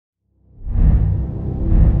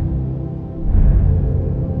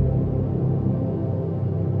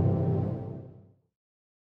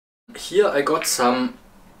here I got some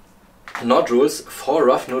nodules, 4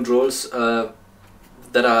 rough nodules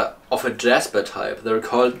that are of a jasper type. They're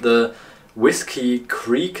called the Whiskey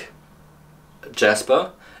Creek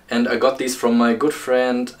Jasper, and I got these from my good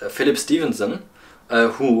friend Philip Stephenson,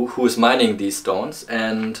 who is mining these stones,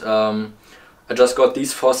 and I just got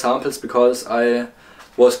these 4 samples because I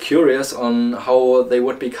was curious on how they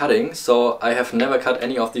would be cutting. So I have never cut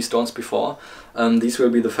any of these stones before. These will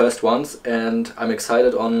be the first ones, and I'm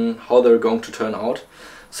excited on how they're going to turn out.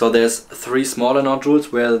 So there's 3 smaller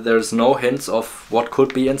nodules where there's no hints of what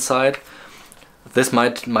could be inside. This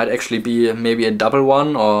might actually be maybe a double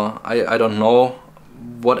one, or I don't know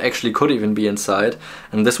what actually could even be inside.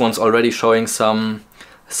 And this one's already showing some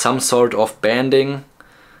sort of banding,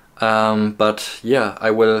 but yeah,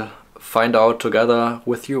 I will find out together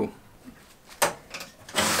with you.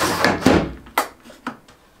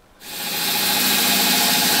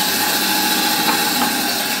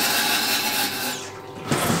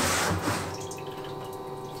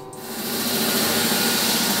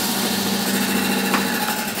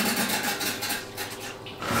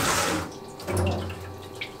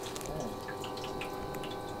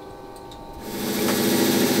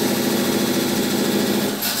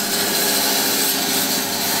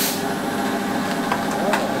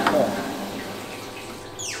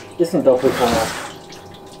 Ist ein Doppelkammer.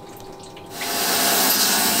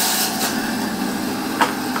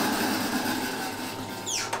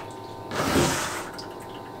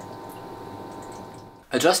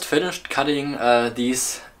 I just finished cutting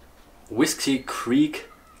these Whiskey Creek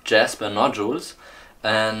Jasper nodules,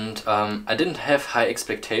 and I didn't have high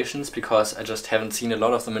expectations because I just haven't seen a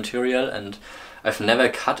lot of the material and I've never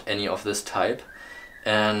cut any of this type,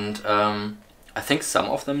 and I think some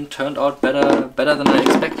of them turned out better than I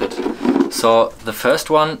expected. So the first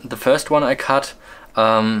one I cut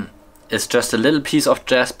is just a little piece of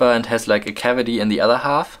jasper and has like a cavity in the other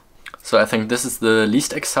half. So I think this is the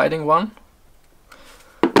least exciting one.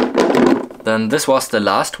 Then this was the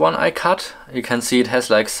last one I cut. You can see it has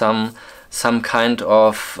like some kind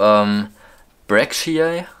of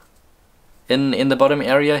brecciae in the bottom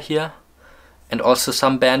area here, and also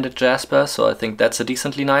some banded jasper. So I think that's a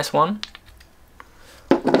decently nice one.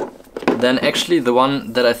 Then actually the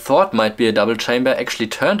one that I thought might be a double chamber actually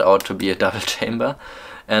turned out to be a double chamber,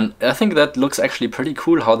 and I think that looks actually pretty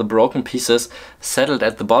cool how the broken pieces settled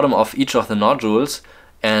at the bottom of each of the nodules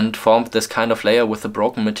and formed this kind of layer with the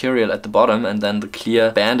broken material at the bottom and then the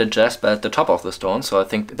clear banded jasper at the top of the stone. So I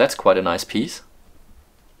think that's quite a nice piece.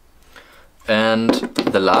 And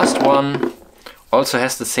the last one also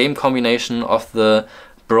has the same combination of the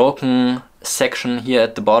broken section here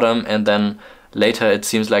at the bottom, and then later it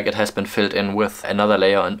seems like it has been filled in with another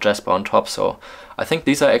layer and jasper on top. So I think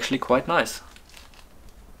these are actually quite nice.